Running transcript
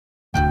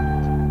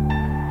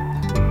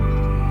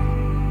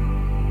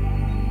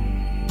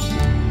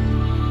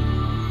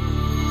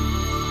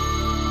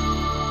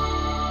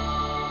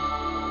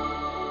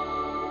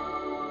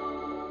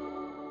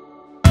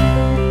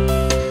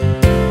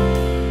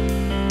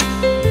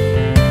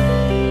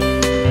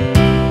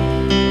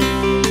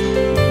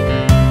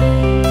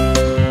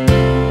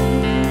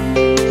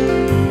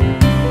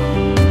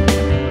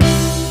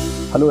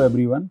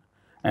everyone,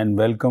 and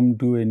welcome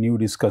to a new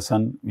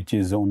discussion which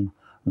is on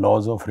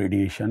laws of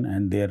radiation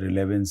and their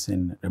relevance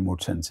in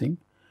remote sensing.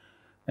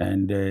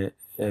 And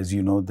as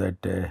you know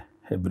that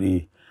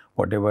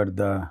whatever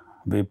the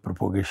wave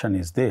propagation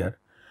is there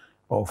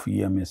of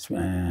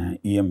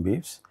EM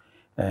waves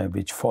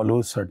which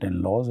follows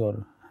certain laws,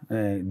 or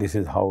this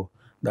is how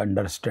the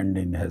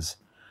understanding has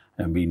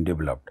been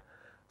developed.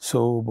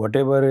 So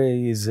whatever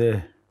is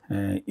in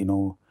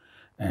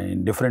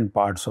different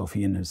parts of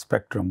EM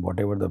spectrum,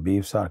 whatever the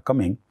waves are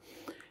coming,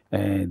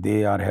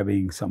 they are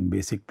having some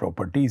basic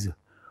properties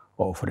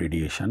of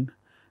radiation,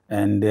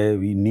 and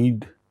we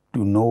need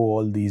to know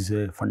all these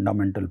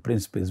fundamental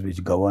principles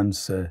which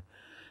governs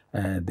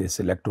this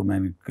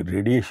electromagnetic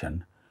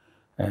radiation,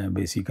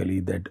 basically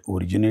that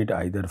originate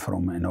either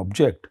from an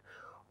object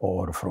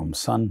or from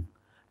sun,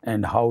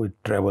 and how it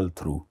travel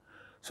through.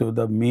 So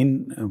the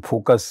main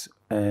focus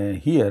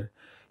here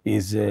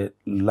is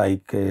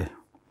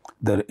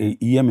the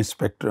EM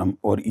spectrum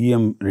or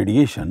EM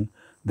radiation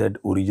that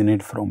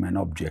originate from an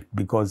object,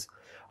 because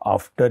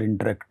after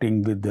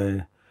interacting with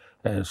the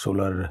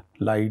solar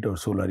light or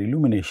solar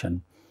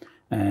illumination,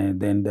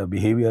 then the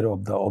behavior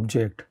of the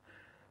object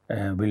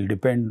will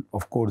depend,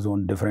 of course,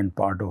 on different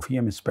part of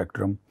EM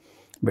spectrum,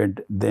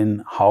 but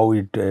then how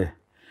it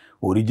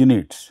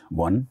originates,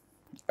 one,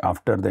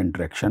 after the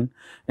interaction,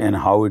 and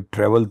how it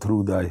travel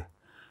through the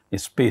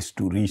space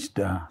to reach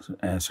the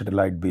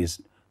satellite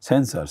based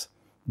sensors.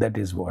 That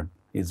is what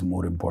is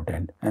more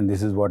important, and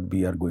this is what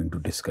we are going to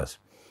discuss.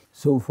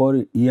 So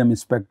for EM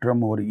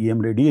spectrum or EM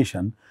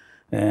radiation,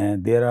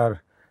 there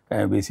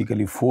are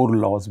basically 4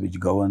 laws which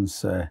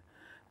governs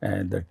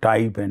the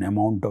type and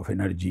amount of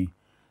energy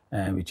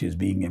which is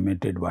being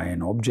emitted by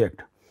an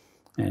object,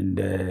 and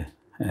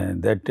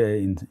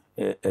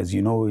as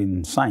you know,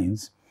 in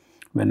science,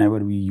 whenever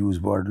we use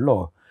word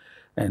law,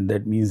 and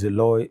that means a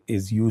law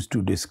is used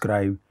to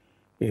describe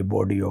a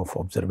body of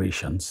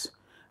observations,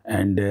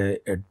 and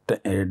at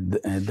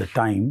the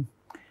time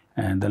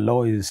and the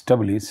law is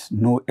established,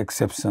 no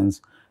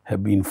exceptions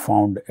have been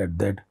found at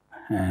that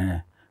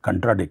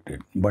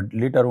contradicted, but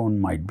later on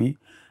might be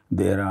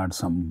there are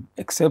some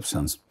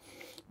exceptions,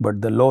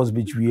 but the laws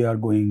which we are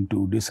going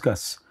to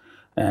discuss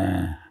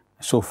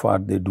so far,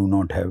 they do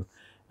not have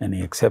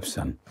any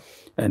exception.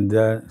 And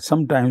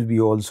sometimes we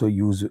also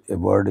use a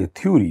word, a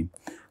theory.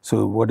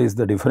 So what is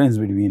the difference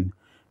between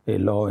a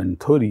law and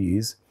theory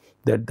is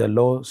that the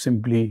law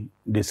simply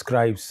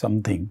describes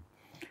something,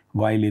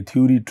 while a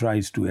theory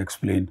tries to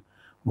explain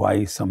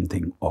why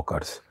something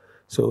occurs.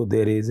 So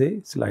there is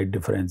a slight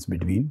difference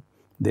between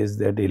this,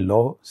 that a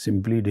law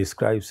simply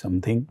describes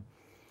something,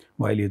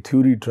 while a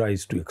theory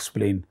tries to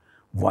explain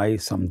why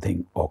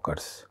something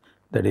occurs,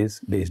 that is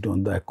based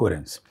on the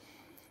occurrence.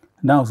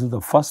 Now, so the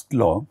first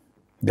law,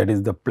 that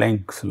is the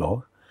Planck's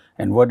law,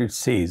 and what it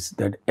says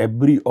that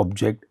every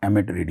object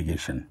emit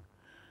radiation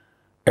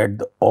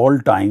at all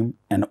time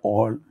and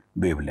all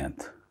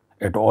wavelength,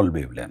 at all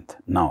wavelength.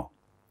 Now,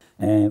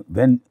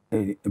 when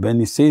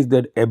it says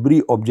that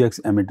every objects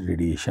emit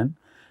radiation,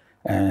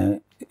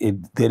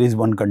 there is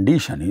one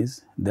condition,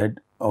 is that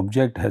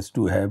object has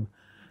to have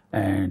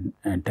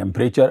a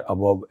temperature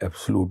above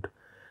absolute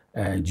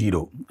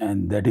 0,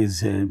 and that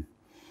is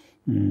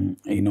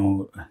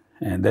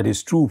that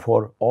is true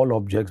for all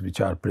objects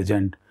which are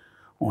present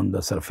on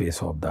the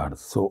surface of the earth.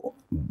 So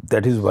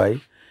that is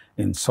why,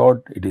 in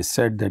short, it is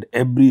said that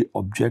every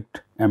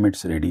object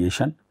emits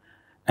radiation,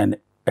 and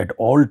at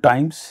all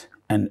times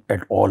and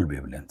at all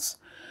wavelengths.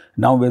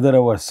 Now, whether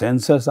our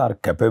sensors are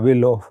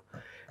capable of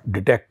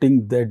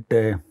detecting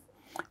that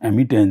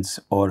emittance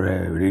or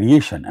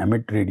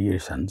emit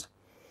radiations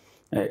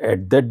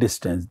at that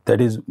distance, that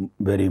is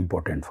very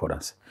important for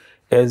us.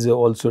 As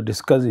also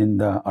discussed in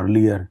the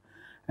earlier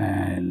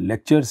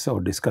lectures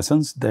or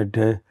discussions, that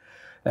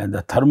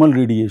the thermal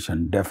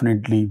radiation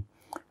definitely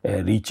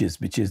reaches,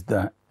 which is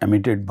the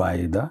emitted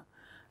by the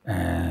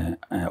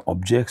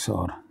objects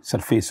or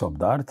surface of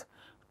the earth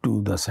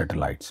to the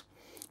satellites,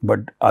 but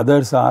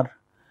others are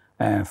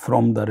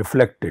from the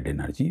reflected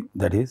energy,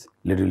 that is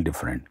little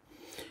different.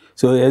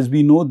 So as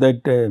we know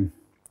that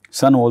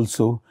sun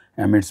also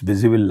emits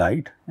visible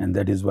light, and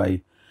that is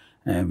why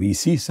we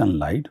see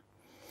sunlight,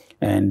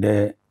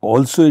 and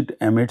also it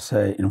emits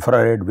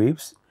infrared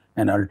waves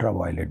and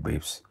ultraviolet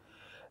waves.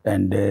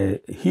 And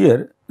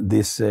here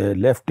this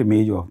left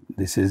image of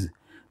this is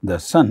the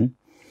sun,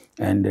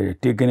 and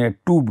taken at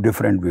 2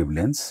 different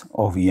wavelengths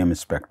of EM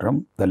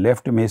spectrum. The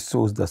left image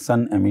shows the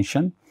sun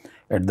emission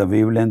at the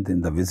wavelength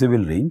in the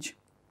visible range,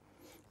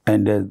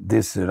 and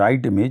this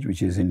right image,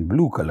 which is in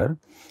blue color,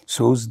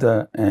 shows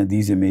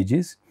these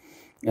images,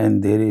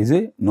 and there is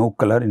no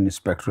color in the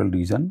spectral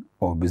region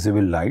of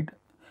visible light,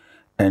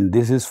 and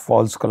this is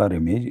false color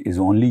image, is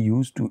only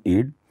used to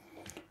aid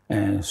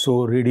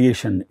so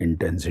radiation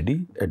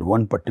intensity at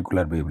one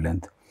particular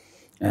wavelength,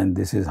 and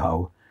this is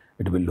how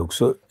it will look.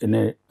 So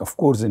of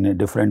course in a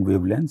different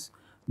wavelengths,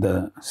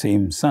 the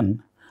same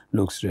sun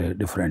looks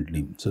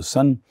differently. So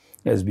sun,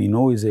 as we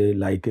know, is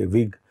like a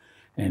big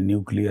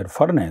nuclear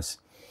furnace,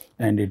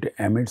 and it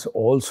emits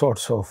all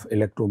sorts of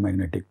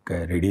electromagnetic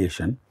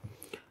radiation.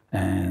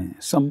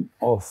 Some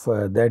of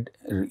that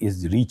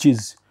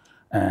reaches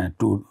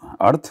to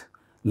earth,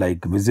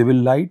 like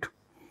visible light,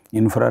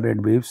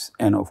 infrared waves,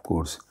 and of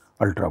course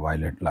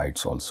ultraviolet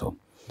lights also.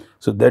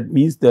 So that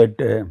means that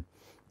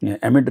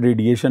emit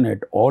radiation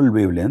at all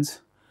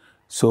wavelengths,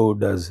 so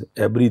does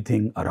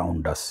everything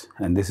around us.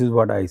 And this is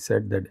what I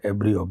said, that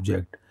every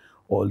object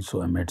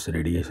also emits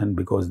radiation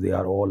because they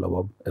are all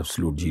above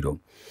absolute zero.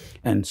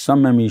 And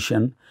some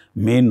emission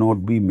may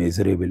not be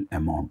measurable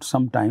amount.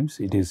 Sometimes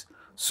it is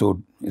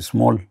so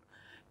small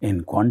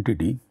in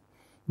quantity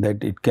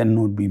that it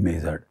cannot be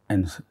measured,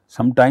 and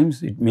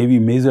sometimes it may be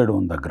measured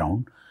on the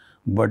ground,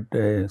 but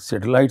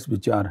satellites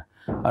which are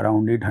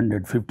around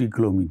 850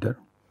 kilometer,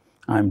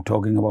 I am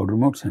talking about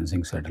remote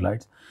sensing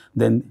satellites,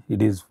 then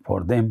it is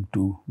for them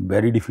to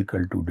very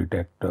difficult to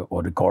detect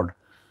or record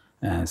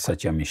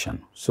such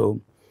emission. So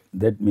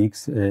that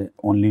makes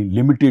only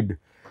limited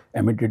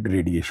emitted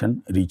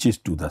radiation reaches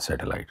to the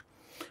satellite.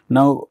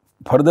 Now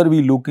further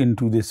we look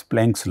into this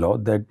Planck's law,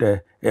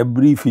 that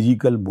every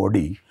physical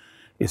body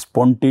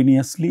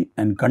spontaneously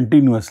and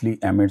continuously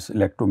emits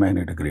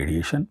electromagnetic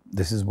radiation.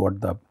 This is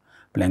what the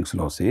Planck's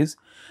law says,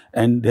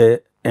 and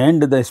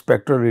the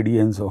spectral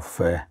radiance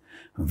of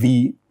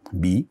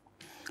VB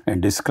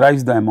and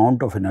describes the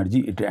amount of energy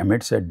it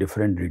emits at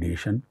different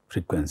radiation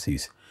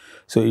frequencies.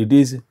 So it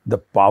is the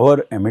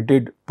power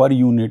emitted per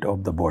unit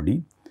of the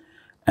body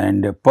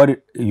and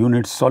per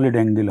unit solid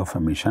angle of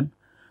emission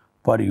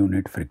per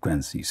unit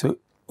frequency. So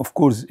of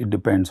course it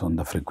depends on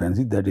the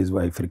frequency, that is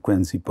why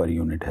frequency per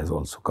unit has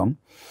also come.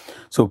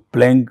 So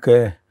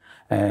Planck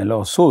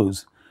law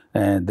shows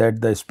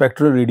that the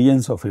spectral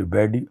radiance of a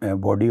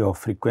body of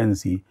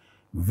frequency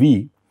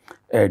V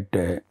at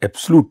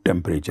absolute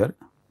temperature,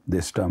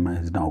 this term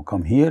has now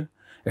come here,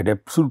 at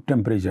absolute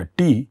temperature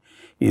T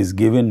is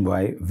given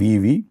by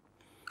VV,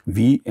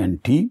 V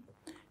and T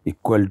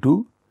equal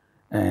to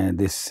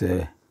this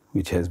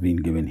which has been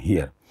given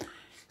here.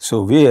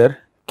 So where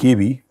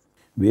Kv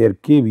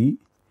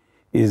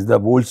is the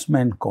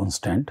Boltzmann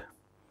constant,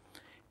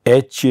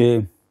 H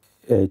here,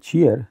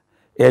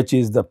 H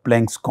is the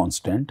Planck's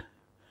constant,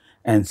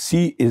 and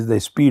C is the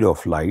speed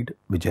of light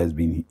which has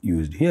been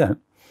used here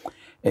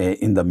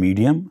in the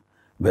medium,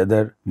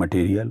 whether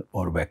material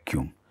or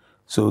vacuum.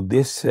 So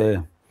this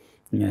the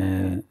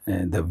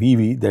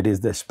VV, that is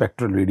the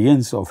spectral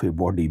radiance of a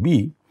body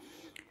B,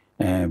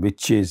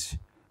 which is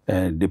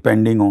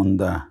depending on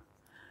the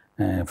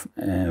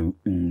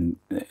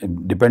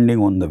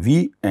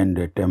V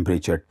and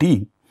temperature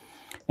T,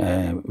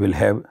 will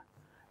have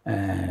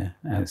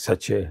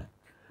such a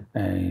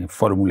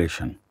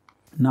formulation.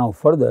 Now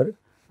further,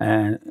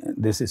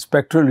 this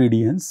spectral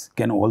radiance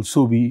can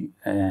also be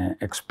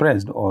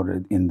expressed,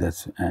 or in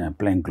this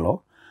Planck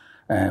law,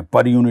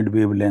 per unit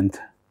wavelength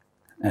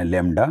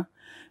lambda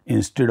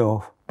instead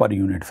of per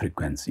unit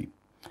frequency.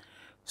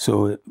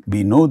 So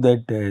we know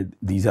that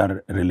these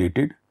are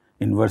related,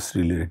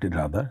 inversely related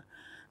rather,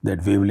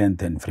 that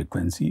wavelength and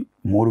frequency,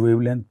 more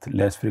wavelength,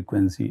 less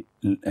frequency,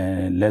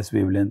 less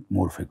wavelength,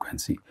 more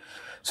frequency.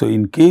 So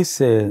in case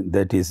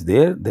that is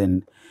there,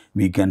 then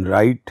we can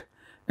write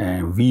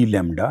V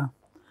lambda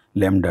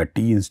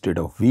T instead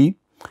of V,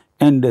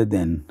 and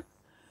then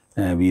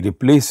we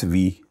replace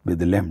V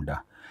with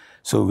lambda.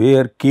 So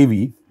where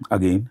Kv,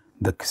 again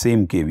the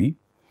same Kv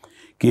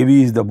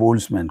is the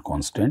Boltzmann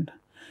constant,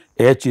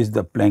 H is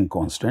the Planck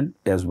constant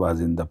as was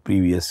in the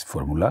previous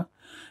formula,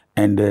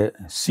 and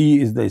C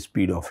is the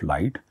speed of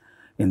light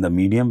in the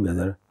medium,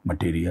 whether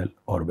material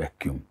or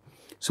vacuum.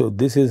 So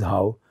this is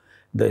how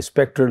the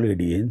spectral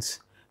radiance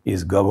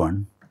is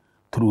governed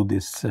through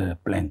this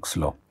Planck's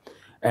law.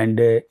 And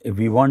if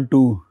we want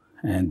to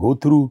go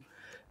through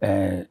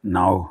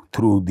now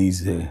through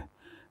these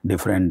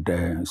different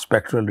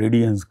spectral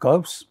radiance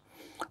curves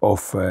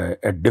of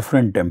at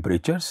different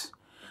temperatures,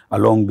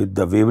 along with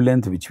the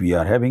wavelength which we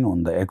are having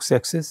on the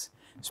x-axis,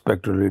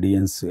 spectral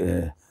radiance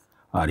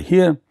are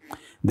here,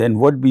 then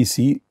what we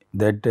see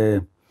that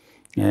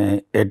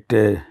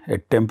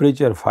at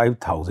temperature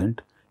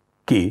 5000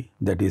 K,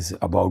 that is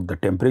about the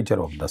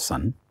temperature of the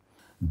sun,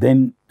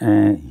 then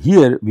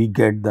here we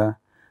get the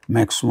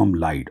maximum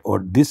light,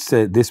 or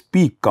this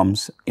peak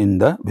comes in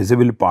the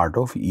visible part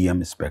of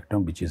EM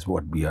spectrum, which is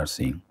what we are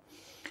seeing.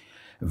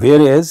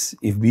 Whereas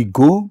if we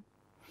go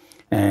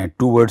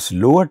towards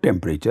lower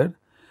temperature,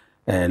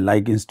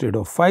 like instead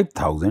of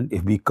 5000,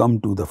 if we come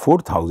to the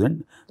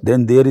 4000,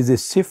 then there is a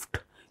shift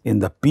in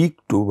the peak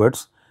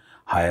towards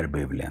higher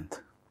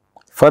wavelength.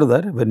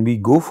 Further, when we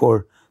go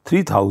for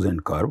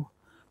 3000 curve,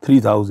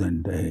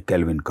 3000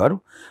 Kelvin curve,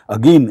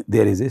 again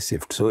there is a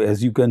shift. So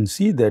as you can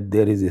see that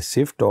there is a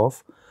shift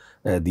of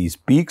these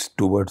peaks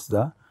towards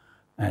the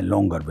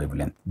longer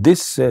wavelength.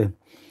 This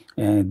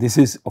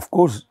is of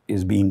course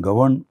is being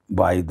governed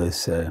by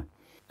this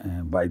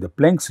by the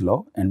Planck's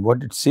law, and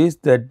what it says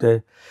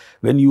that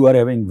when you are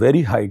having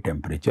very high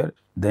temperature,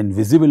 then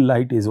visible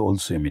light is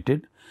also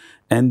emitted,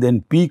 and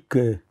then peak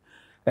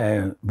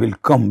will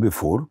come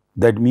before.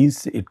 That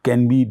means it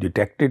can be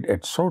detected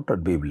at shorter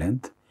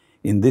wavelength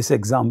In this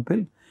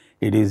example,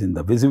 it is in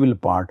the visible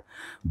part,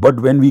 but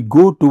when we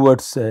go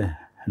towards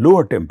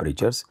lower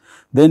temperatures,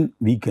 then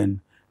we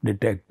can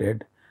detect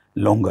at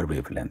longer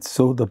wavelengths.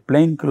 So, the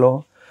Planck's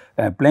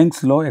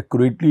law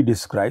accurately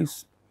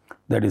describes,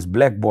 that is,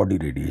 black body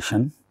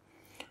radiation,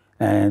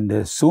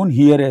 and shown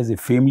here as a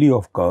family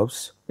of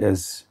curves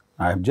as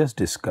I have just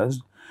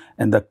discussed,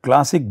 and the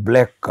classic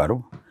black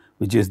curve,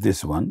 which is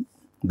this one,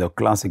 the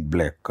classic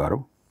black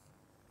curve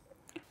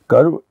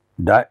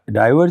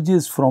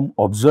diverges from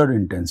observed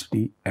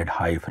intensity at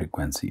high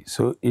frequency.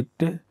 So, it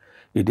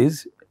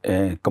is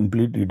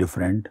completely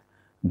different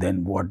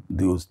than what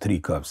those three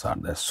curves are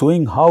there,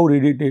 showing how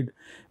radiated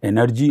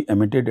energy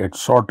emitted at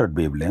shorter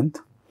wavelength,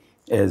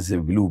 as a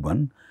blue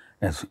one,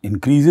 as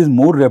increases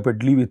more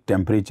rapidly with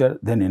temperature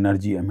than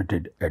energy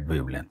emitted at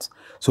wavelengths.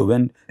 So,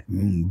 when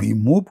we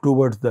move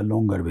towards the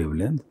longer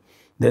wavelength,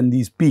 then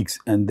these peaks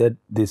and that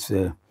this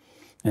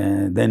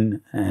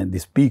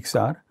these peaks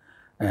are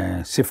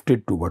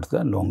shifted towards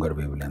the longer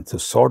wavelength. So,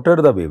 shorter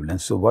the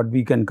wavelength. So, what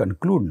we can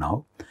conclude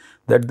now,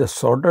 that the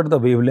shorter the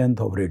wavelength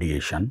of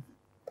radiation,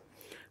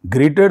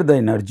 greater the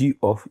energy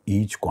of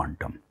each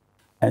quantum,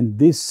 and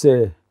this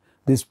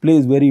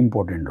plays very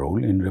important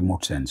role in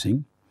remote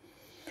sensing,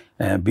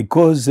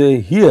 because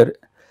here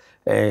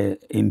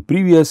in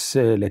previous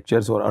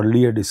lectures or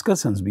earlier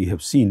discussions we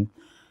have seen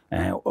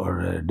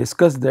or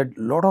discussed that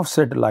lot of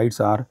satellites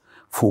are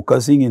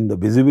focusing in the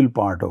visible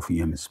part of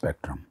EM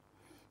spectrum.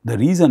 The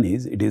reason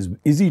is, it is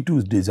easy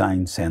to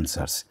design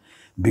sensors,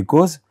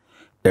 because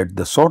at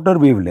the shorter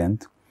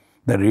wavelength,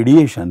 the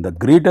radiation, the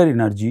greater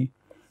energy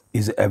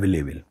is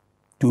available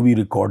to be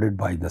recorded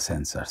by the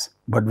sensors.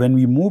 But when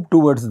we move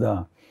towards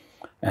the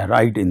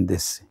right in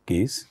this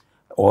case,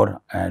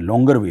 or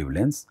longer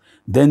wavelengths,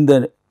 then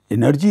the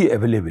energy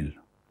available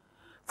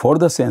for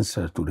the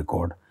sensor to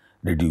record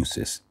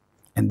reduces,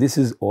 and this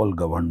is all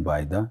governed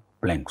by the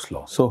Planck's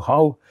law. So,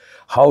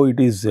 how it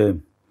is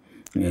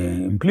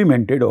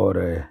implemented,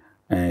 or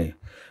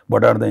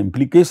what are the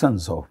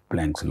implications of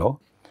Planck's law?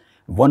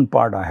 One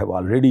part I have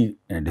already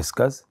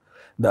discussed.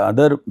 The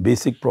other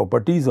basic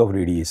properties of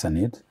radiation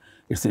is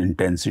its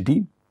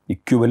intensity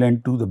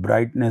equivalent to the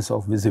brightness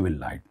of visible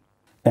light,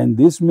 and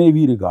this may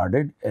be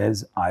regarded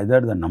as either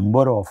the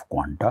number of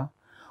quanta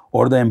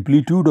or the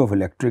amplitude of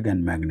electric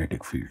and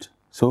magnetic fields.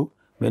 So,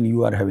 when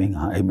you are having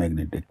high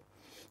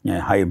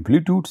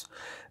amplitudes,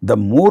 the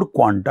more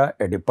quanta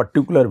at a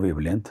particular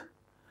wavelength,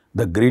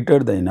 the greater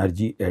the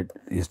energy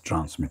is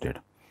transmitted.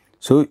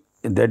 So,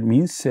 that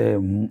means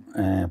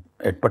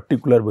at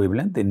particular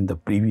wavelength, in the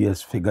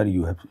previous figure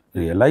you have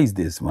realized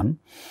this one,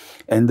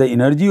 and the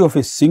energy of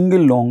a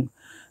single long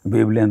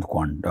wavelength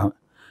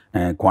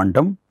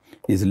quantum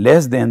is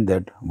less than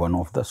that one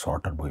of the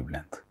shorter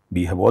wavelength.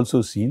 We have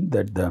also seen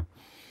that the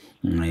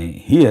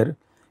here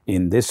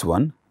in this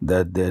one,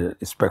 that the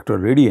spectral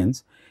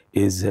radiance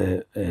is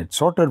at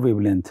shorter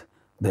wavelength,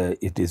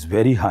 it is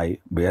very high,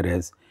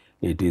 whereas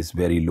it is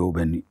very low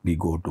when we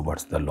go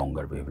towards the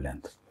longer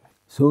wavelength.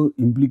 So,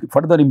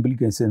 further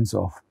implications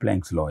of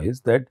Planck's law is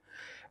that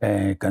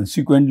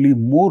consequently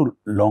more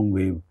long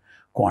wave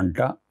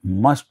quanta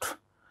must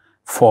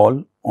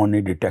fall on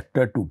a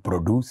detector to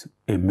produce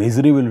a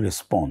measurable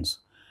response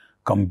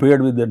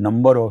compared with the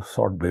number of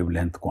short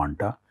wavelength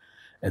quanta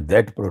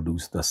that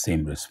produce the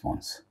same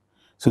response.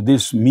 So,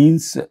 this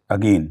means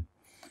again,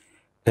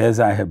 as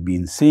I have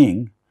been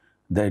saying,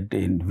 that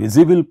in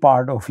visible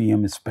part of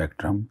EM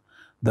spectrum,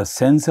 the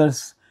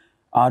sensors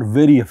are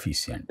very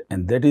efficient,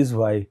 and that is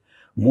why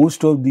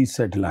most of these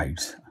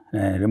satellites,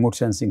 remote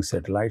sensing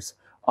satellites,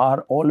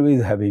 are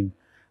always having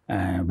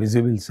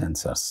visible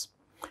sensors.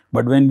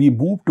 But when we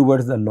move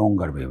towards the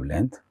longer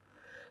wavelength,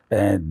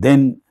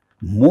 then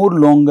more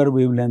longer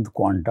wavelength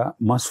quanta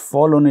must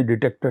fall on a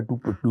detector to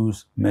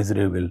produce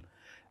measurable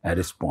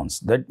response.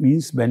 That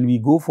means when we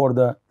go for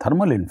the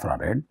thermal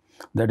infrared,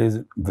 that is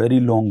very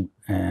long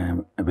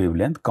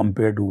wavelength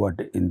compared to what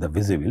in the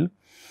visible,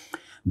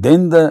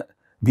 then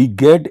we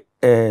get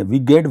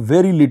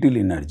very little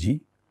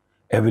energy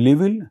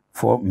available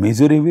for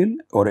measurable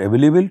or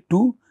available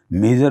to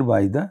measure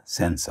by the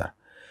sensor.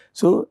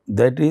 So,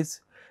 that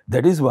is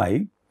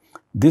why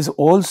this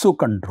also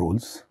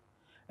controls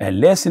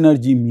less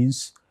energy,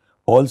 means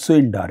also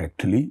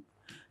indirectly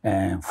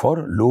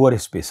for lower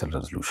spatial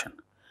resolution.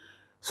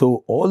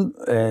 So,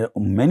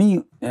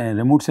 many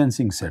remote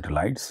sensing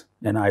satellites,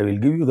 and I will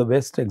give you the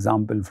best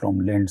example from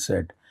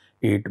Landsat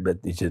 8,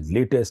 which is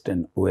latest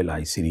and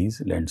OLI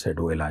series, Landsat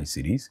OLI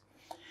series,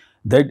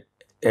 that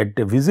at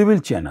the visible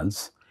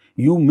channels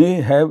you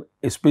may have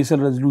a spatial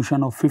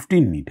resolution of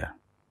 15 meter,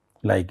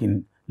 like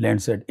in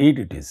Landsat 8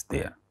 it is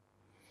there.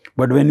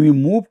 But when we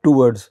move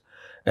towards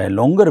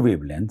longer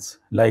wavelengths,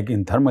 like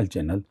in thermal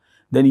channel,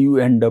 then you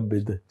end up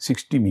with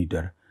 60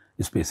 meter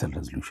spatial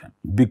resolution,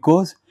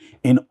 because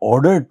in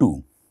order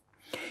to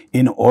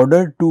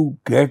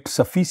get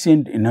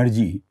sufficient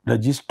energy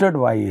registered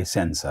by a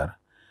sensor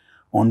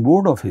on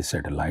board of a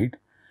satellite,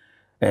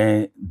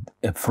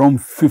 from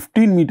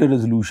 15 meter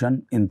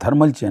resolution in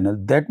thermal channel,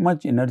 that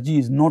much energy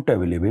is not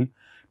available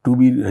to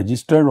be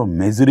registered or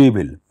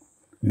measurable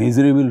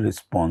measurable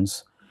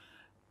response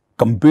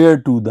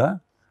compared to the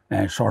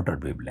shorter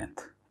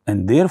wavelength.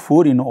 And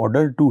therefore, in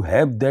order to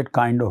have that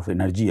kind of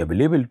energy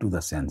available to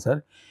the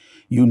sensor,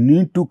 you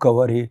need to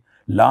cover a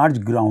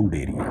large ground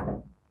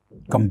area,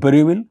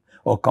 comparable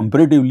or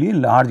comparatively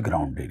large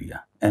ground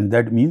area, and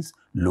that means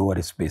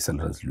lower spatial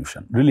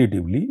resolution,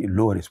 relatively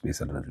lower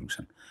spatial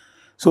resolution.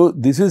 So,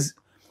 this is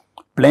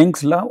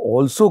Planck's law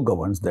also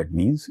governs, that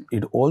means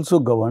it also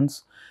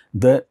governs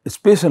the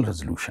spatial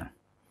resolution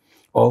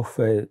of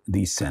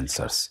these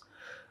sensors.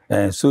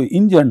 So,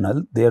 in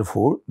general,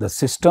 therefore, the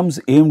systems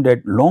aimed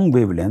at long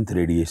wavelength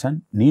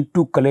radiation need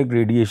to collect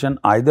radiation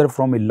either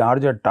from a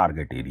larger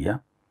target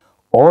area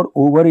or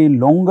over a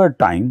longer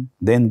time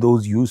than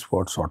those used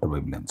for shorter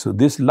wavelength. So,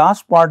 this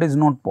last part is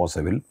not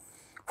possible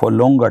for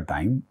longer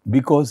time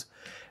because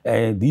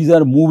these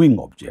are moving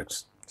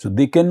objects. So,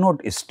 they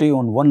cannot stay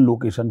on one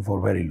location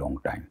for very long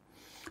time.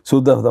 So,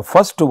 the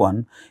first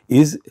one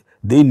is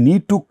they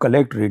need to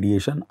collect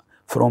radiation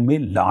from a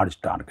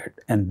large target,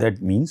 and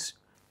that means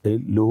a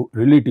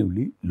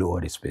relatively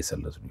lower spatial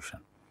resolution.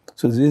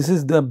 So, this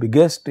is the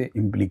biggest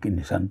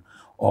implication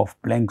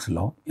of Planck's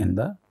law in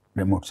the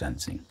remote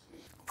sensing.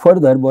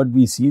 Further, what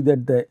we see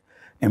that the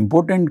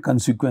important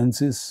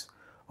consequences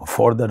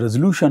for the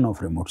resolution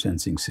of remote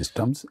sensing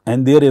systems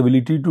and their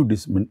ability to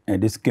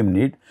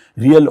discriminate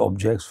real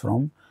objects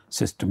from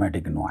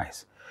systematic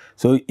noise.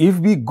 So, if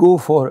we go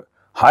for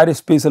higher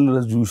spatial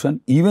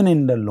resolution even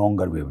in the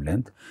longer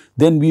wavelength,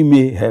 then we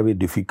may have a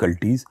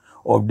difficulties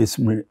of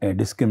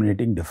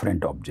discriminating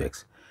different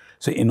objects.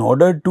 So, in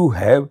order to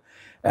have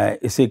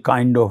a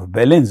kind of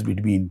balance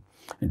between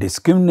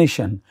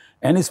discrimination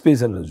and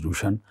spatial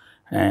resolution,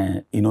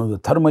 the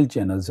thermal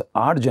channels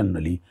are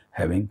generally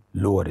having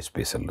lower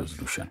spatial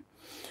resolution.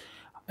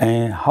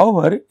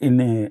 However,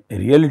 in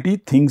reality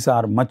things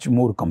are much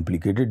more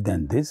complicated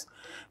than this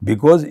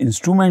because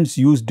instruments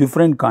use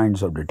different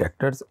kinds of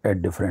detectors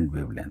at different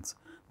wavelengths.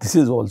 This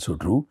is also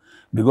true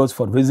because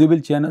for visible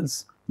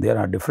channels there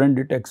are different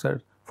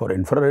detectors, for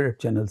infrared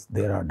channels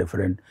there are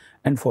different,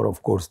 and for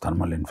of course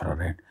thermal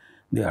infrared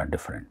they are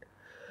different.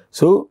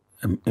 So,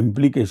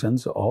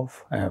 implications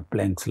of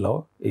Planck's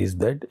law is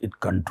that it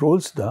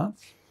controls the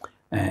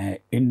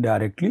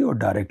indirectly or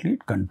directly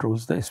it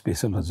controls the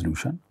spatial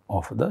resolution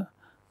of the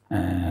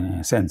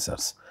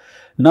sensors.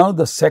 Now,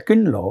 the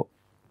second law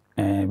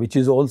which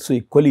is also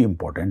equally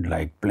important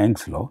like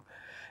Planck's law,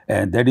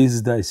 that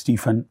is the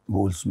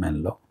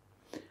Stefan-Boltzmann law.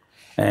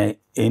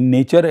 In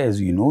nature,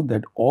 as you know,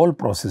 that all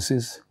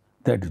processes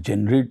that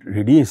generate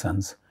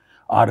radiations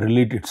are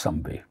related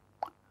some way,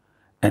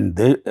 and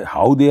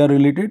how they are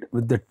related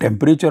with the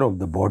temperature of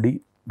the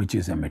body which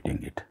is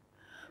emitting it.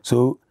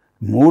 So,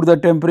 more the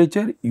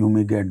temperature you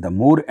may get the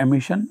more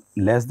emission,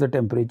 less the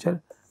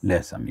temperature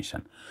less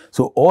emission.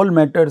 So, all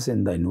matters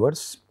in the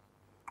universe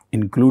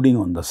including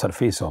on the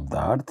surface of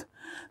the earth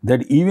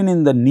that even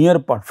in the near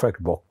perfect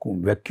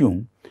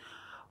vacuum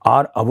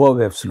are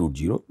above absolute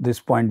zero, this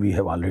point we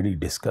have already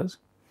discussed,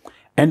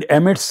 and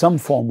emit some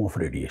form of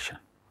radiation,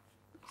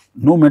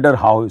 no matter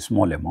how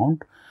small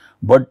amount,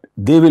 but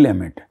they will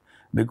emit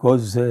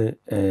because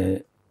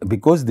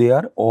they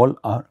are all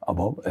are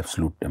above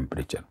absolute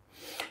temperature.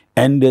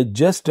 And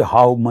just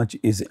how much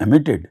is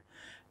emitted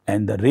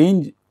and the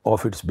range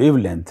of its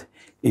wavelength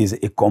is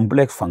a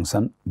complex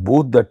function,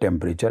 both the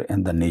temperature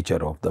and the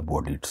nature of the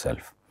body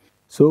itself.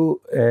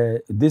 So,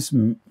 this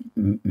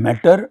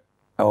matter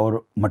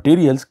or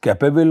materials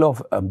capable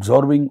of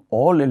absorbing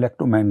all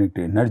electromagnetic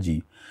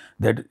energy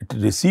that it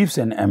receives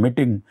and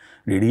emitting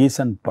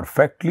radiation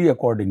perfectly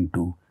according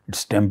to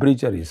its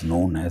temperature is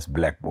known as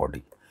black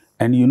body.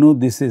 And you know,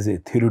 this is a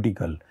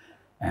theoretical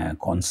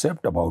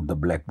concept about the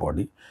black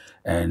body.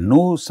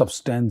 No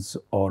substance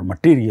or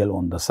material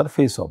on the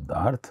surface of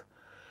the earth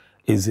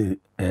is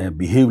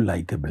behave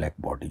like a black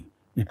body.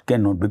 It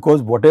cannot,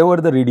 because whatever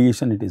the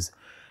radiation it is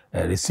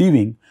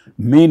receiving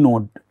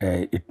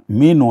it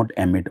may not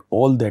emit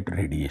all that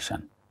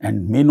radiation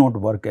and may not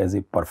work as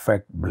a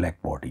perfect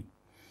black body.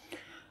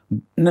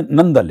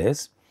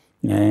 Nonetheless,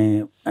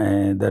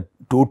 the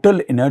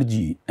total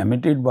energy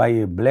emitted by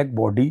a black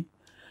body,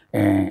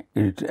 a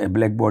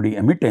black body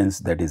emittance,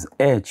 that is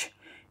H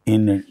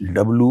in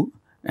W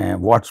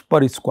watts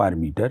per square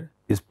meter,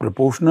 is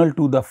proportional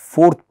to the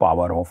fourth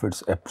power of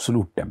its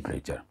absolute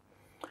temperature,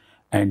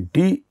 and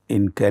T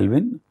in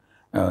Kelvin,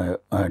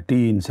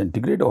 T in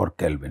centigrade or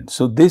Kelvin.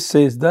 So, this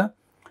says the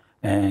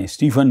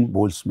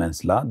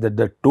Stefan-Boltzmann's law that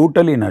the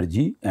total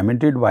energy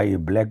emitted by a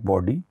black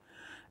body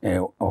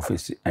of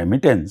its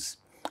emittance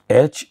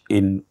H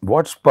in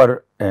watts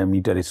per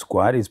meter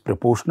square is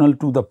proportional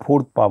to the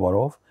fourth power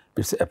of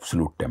its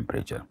absolute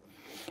temperature,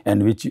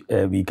 and which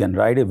we can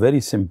write a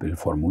very simple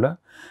formula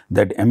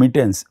that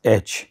emittance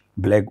H,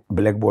 black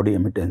body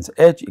emittance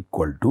H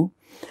equal to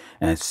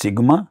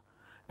sigma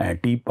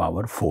T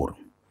power 4,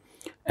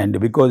 and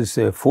because it is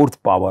a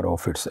fourth power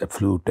of its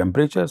absolute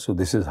temperature. So,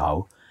 this is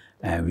how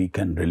we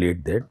can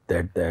relate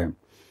that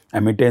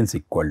emittance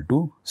equal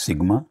to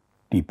sigma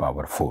T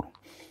power 4.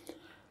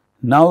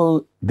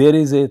 Now, there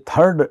is a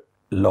third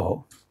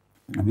law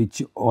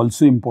which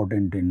also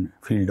important in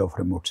field of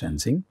remote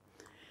sensing,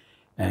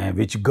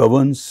 which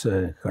governs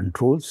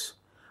controls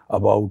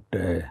about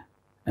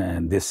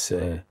this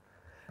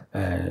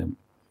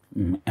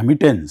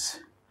emittance,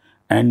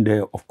 and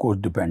of course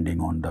depending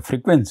on the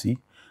frequency,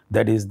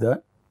 that is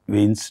the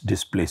Wien's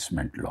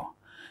displacement law.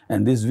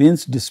 And this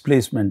Wien's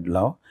displacement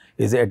law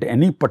is at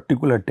any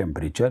particular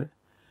temperature,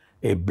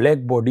 a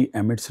black body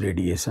emits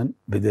radiation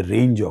with a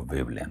range of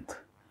wavelength.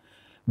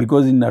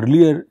 Because in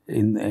earlier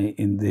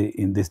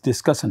in this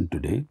discussion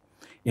today,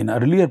 in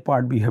earlier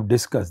part we have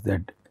discussed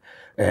that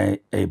a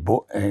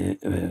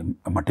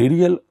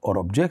material or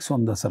objects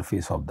on the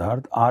surface of the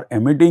earth are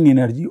emitting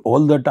energy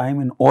all the time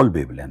in all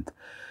wavelength.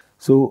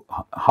 So,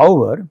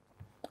 however,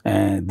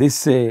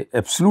 this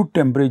absolute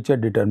temperature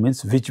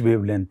determines which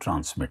wavelength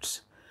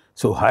transmits.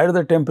 So, higher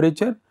the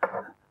temperature,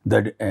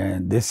 that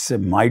this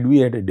might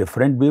be at a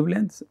different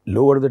wavelength,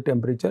 lower the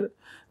temperature,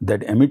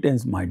 that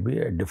emittance might be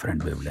at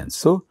different wavelengths.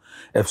 So,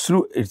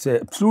 it's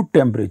a absolute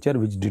temperature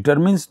which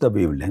determines the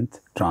wavelength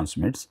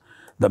transmits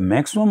the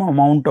maximum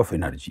amount of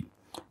energy,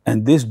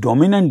 and this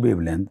dominant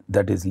wavelength,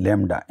 that is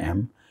lambda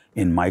m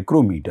in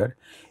micrometer,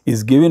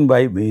 is given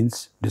by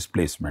Wien's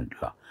displacement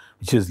law,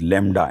 which is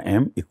lambda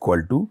m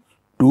equal to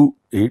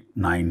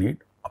 2898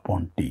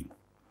 upon T.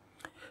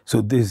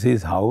 So, this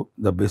is how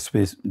the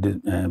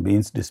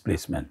Wien's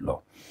displacement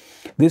law.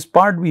 This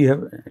part we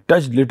have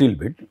touched little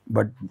bit,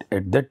 but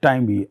at that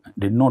time we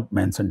did not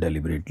mention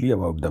deliberately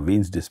about the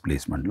Wien's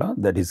displacement law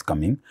that is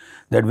coming,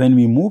 that when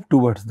we move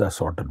towards the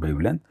shorter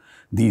wavelength,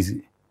 these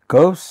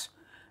curves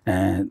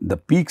and the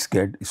peaks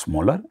get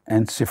smaller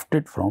and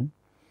shifted from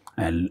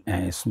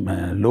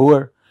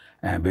lower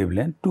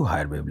wavelength to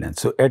higher wavelength.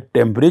 So, at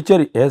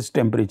temperature, as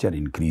temperature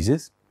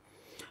increases,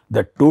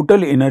 the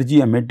total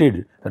energy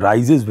emitted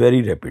rises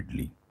very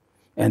rapidly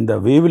and the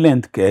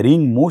wavelength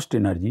carrying most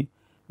energy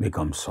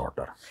becomes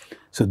shorter.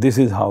 So, this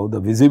is how the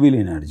visible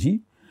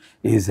energy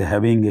is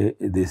having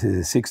this is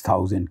a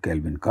 6000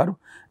 Kelvin curve,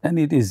 and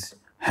it is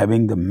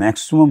having the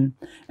maximum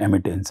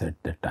emittance at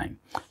that time.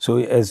 So,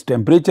 as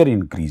temperature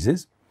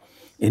increases,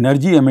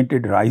 energy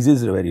emitted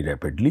rises very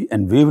rapidly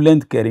and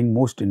wavelength carrying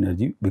most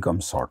energy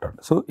becomes shorter.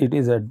 So, it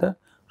is at the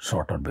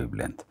shorter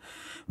wavelength.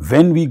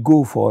 When we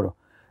go for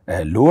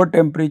lower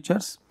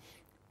temperatures,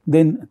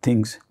 then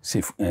things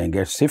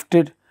get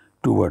shifted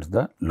towards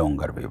the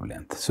longer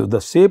wavelength. So, the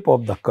shape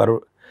of the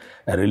curve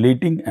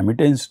relating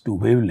emittance to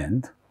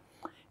wavelength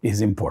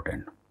is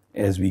important,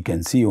 as we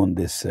can see on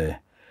this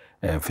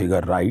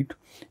figure right,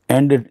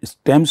 and it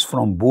stems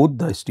from both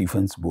the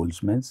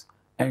Stephens-Boltzmann's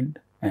and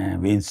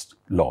Wien's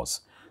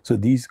laws. So,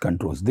 these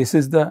controls, this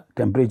is the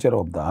temperature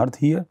of the earth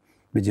here,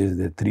 which is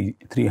the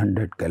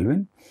 300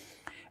 Kelvin,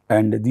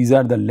 and these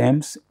are the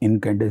lamps,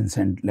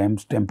 incandescent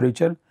lamps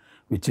temperature,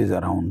 which is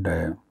around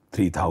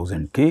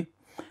 3000 K,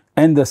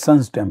 and the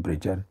sun's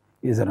temperature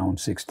is around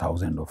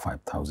 6000 or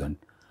 5000,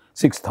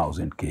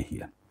 6000 K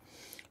here.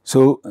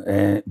 So,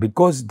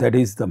 because that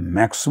is the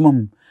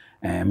maximum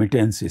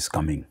emittance is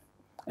coming,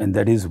 and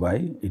that is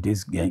why it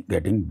is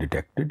getting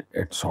detected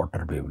at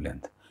shorter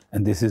wavelength,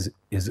 and this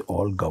is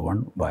all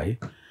governed by,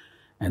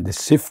 and the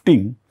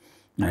shifting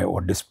or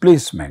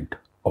displacement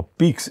of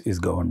peaks is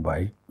governed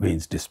by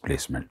Wien's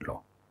displacement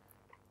law.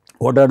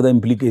 What are the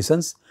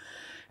implications?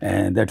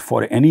 That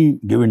for any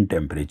given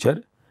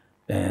temperature,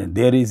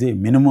 there is a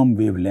minimum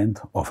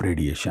wavelength of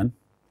radiation,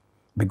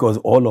 because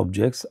all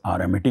objects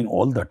are emitting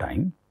all the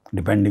time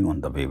depending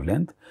on the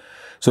wavelength.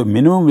 So,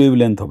 minimum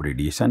wavelength of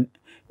radiation,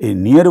 a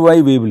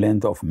nearby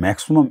wavelength of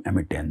maximum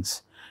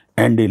emittance,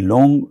 and a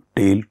long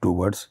tail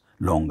towards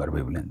longer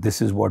wavelength.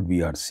 This is what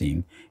we are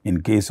seeing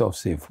in case of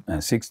say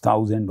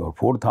 6000 or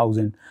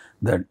 4000,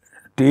 the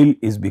tail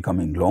is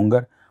becoming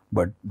longer,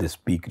 but this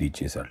peak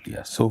reaches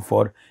earlier. So,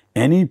 for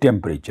any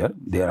temperature,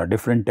 there are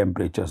different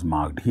temperatures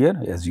marked here,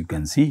 as you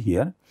can see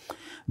here.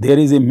 There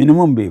is a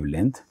minimum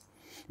wavelength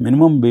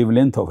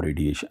of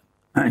radiation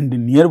and a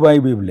nearby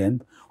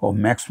wavelength of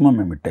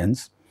maximum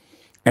emittance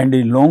and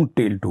a long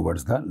tail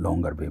towards the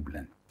longer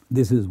wavelength.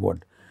 This is what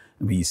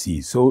we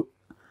see. So,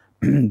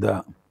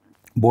 the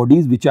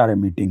bodies which are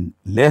emitting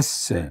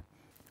less,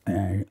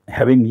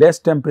 having less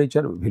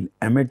temperature will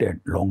emit at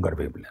longer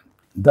wavelength.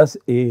 Thus,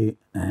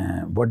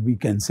 what we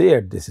can say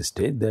at this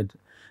stage, that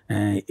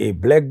a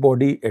black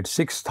body at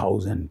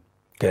 6000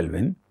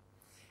 Kelvin,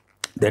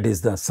 that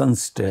is the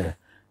sun's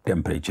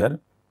temperature,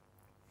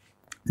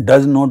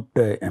 does not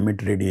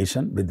emit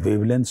radiation with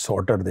wavelength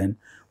shorter than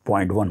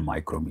 0.1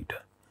 micrometer.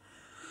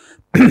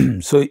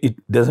 So, it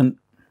does not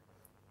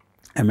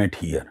emit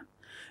here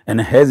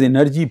and has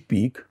energy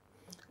peak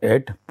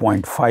at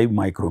 0.5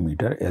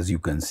 micrometer, as you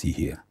can see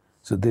here.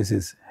 So, this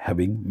is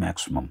having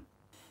maximum,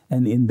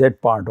 and in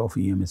that part of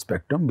EM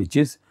spectrum, which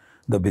is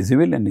the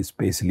visible and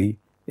spatially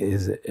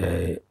is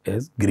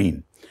as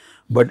green,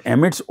 but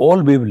emits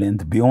all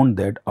wavelength beyond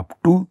that up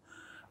to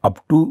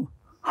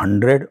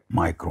 100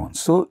 microns.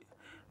 So,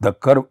 the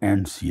curve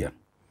ends here.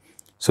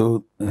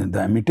 So,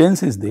 the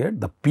emittance is there,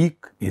 the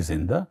peak is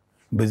in the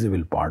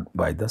visible part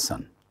by the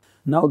sun.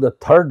 Now, the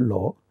third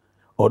law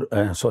or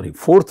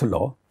fourth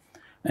law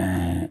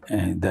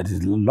that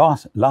is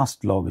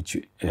last law which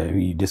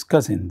we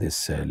discuss in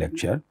this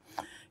lecture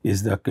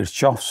is the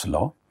Kirchhoff's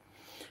law,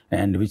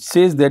 and which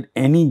says that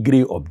any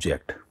gray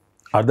object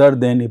other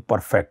than a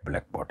perfect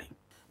black body,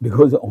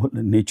 because all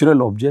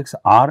natural objects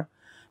are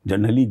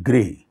generally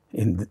gray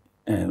in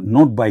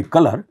not by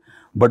color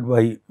but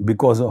by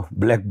because of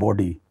black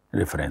body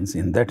reference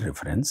in that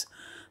reference.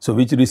 So,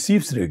 which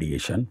receives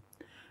radiation,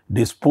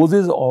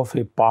 disposes of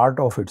a part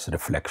of its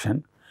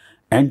reflection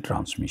and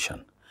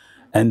transmission,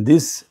 and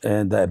this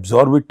the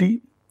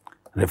absorptivity,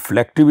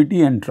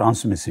 reflectivity and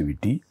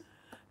transmissivity,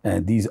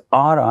 these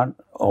are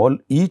all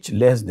each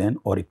less than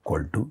or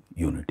equal to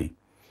unity.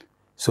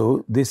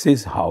 So, this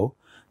is how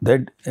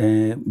that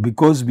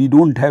because we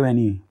do not have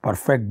any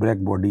perfect black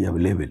body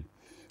available,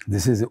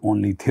 this is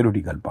only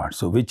theoretical part.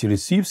 So, which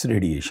receives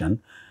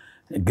radiation,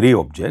 gray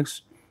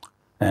objects,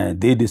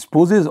 they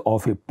disposes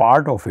of a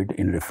part of it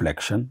in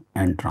reflection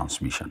and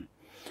transmission.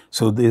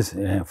 So, this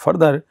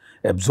further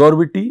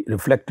absorptivity,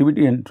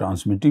 reflectivity and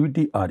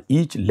transmittivity are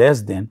each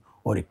less than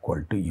or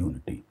equal to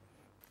unity.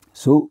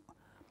 So,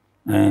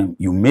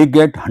 you may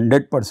get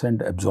 100%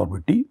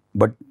 absorptivity,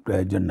 but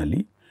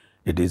generally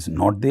it is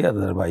not there,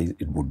 otherwise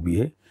it would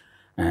be a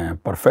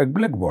perfect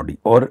black body,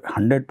 or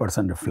 100%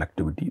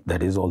 reflectivity,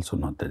 that is also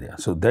not there.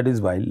 So, that is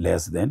why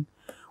less than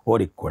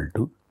or equal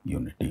to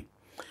unity.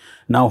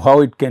 Now,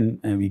 how it can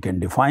we can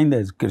define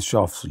as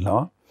Kirchhoff's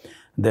law,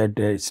 that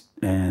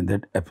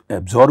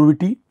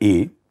absorptivity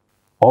A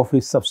of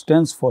a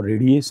substance for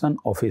radiation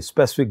of a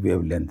specific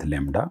wavelength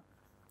lambda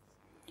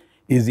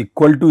is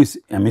equal to its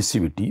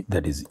emissivity,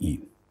 that is E.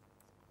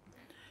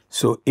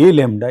 So, A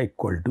lambda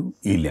equal to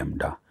E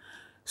lambda.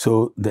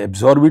 So, the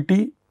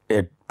absorptivity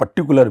at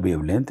particular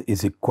wavelength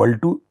is equal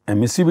to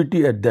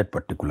emissivity at that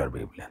particular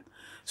wavelength.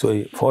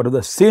 So, for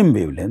the same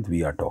wavelength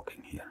we are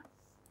talking here,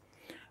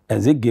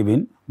 as a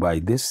given by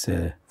this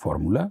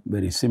formula,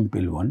 very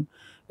simple one,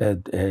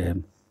 that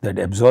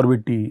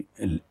absorptivity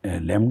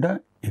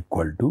lambda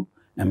equal to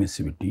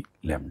emissivity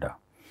lambda.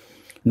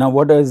 Now,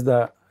 what are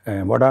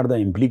the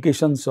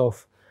implications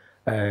of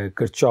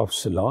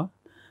Kirchhoff's law?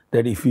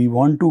 That if we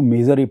want to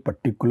measure a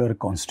particular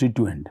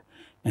constituent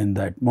in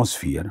the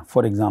atmosphere,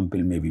 for example,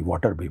 maybe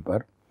water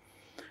vapor,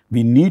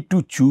 we need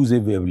to choose a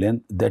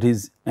wavelength that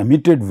is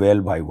emitted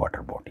well by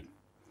water body,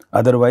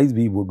 otherwise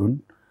we would not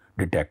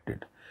detect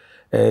it.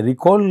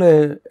 Recall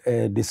a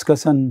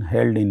discussion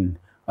held in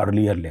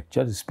earlier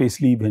lectures,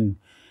 especially when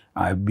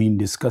I have been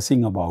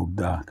discussing about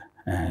the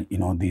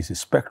these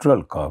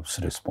spectral curves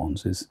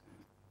responses.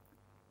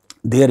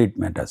 There it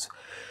matters.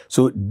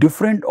 So,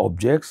 different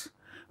objects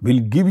will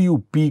give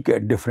you peak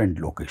at different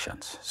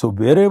locations. So,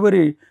 wherever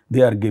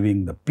they are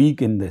giving the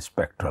peak in the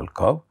spectral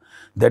curve,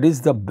 that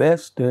is the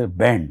best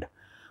band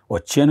or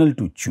channel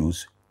to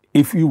choose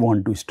if you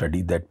want to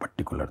study that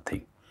particular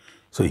thing.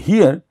 So,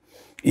 here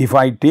if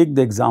I take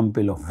the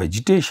example of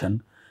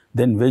vegetation,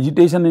 then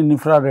vegetation in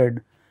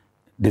infrared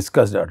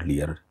discussed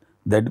earlier,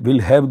 that will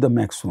have the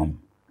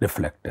maximum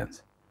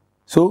reflectance.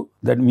 So,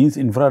 that means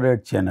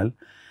infrared channel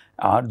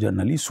are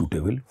generally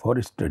suitable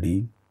for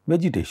studying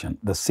vegetation.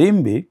 The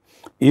same way,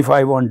 if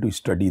I want to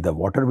study the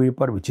water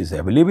vapor which is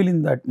available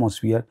in the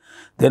atmosphere,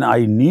 then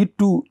I need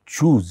to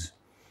choose,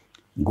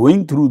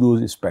 going through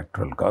those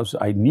spectral curves,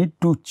 I need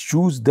to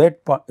choose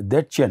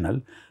that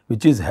channel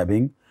which is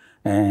having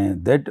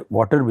that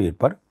water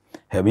vapor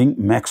having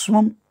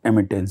maximum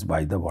emittance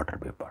by the water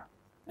vapor.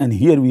 And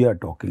here we are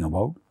talking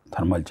about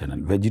thermal channel.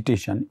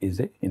 Vegetation is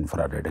an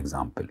infrared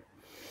example.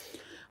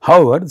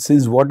 However,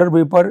 since water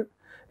vapor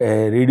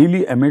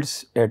readily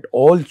emits at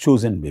all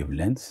chosen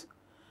wavelengths,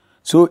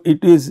 so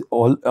it is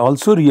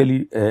also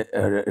really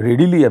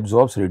readily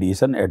absorbs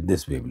radiation at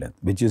this wavelength,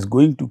 which is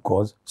going to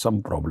cause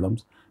some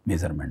problems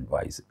measurement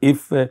wise.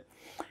 If if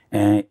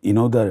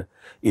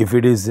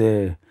it is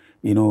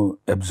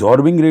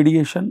absorbing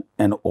radiation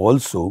and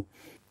also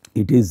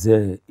it is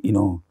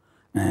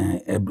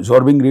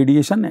absorbing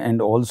radiation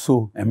and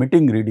also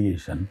emitting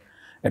radiation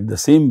at the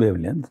same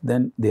wavelength,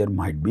 then there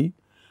might be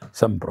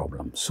some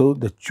problem. So,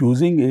 the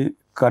choosing a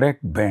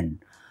correct band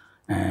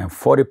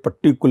for a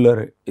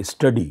particular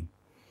study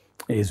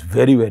is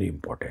very, very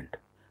important,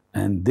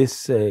 and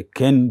this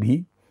can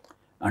be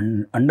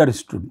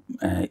understood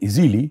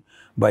easily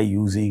by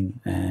using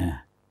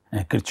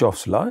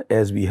Kirchhoff's law,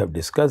 as we have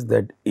discussed,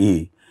 that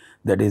A,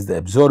 that is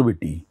the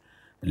absorptivity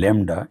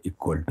lambda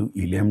equal to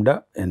E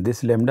lambda, and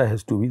this lambda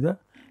has to be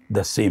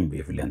the same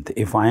wavelength.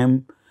 If I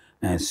am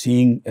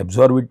seeing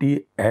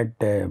absorptivity at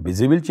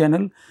visible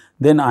channel,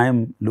 then I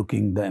am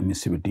looking the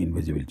emissivity in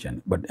visible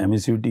channel, but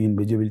emissivity in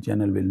visible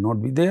channel will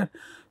not be there.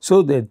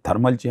 So, the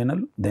thermal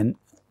channel, then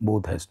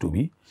both has to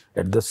be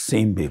at the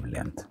same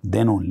wavelength,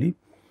 then only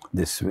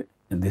this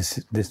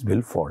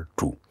will fall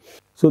true.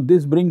 So,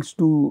 this brings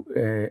to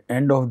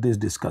end of this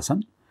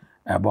discussion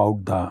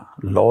about the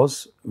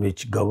laws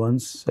which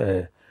governs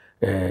the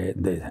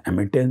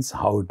emittance,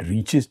 how it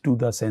reaches to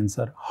the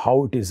sensor,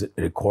 how it is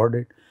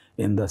recorded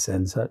in the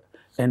sensor,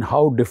 and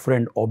how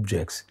different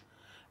objects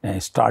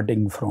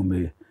starting from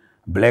a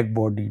black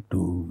body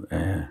to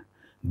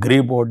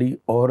grey body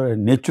or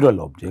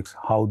natural objects,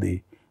 how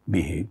they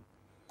behave.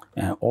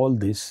 All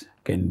this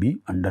can be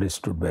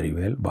understood very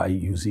well by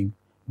using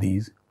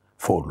these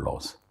 4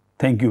 laws.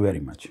 Thank you very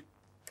much.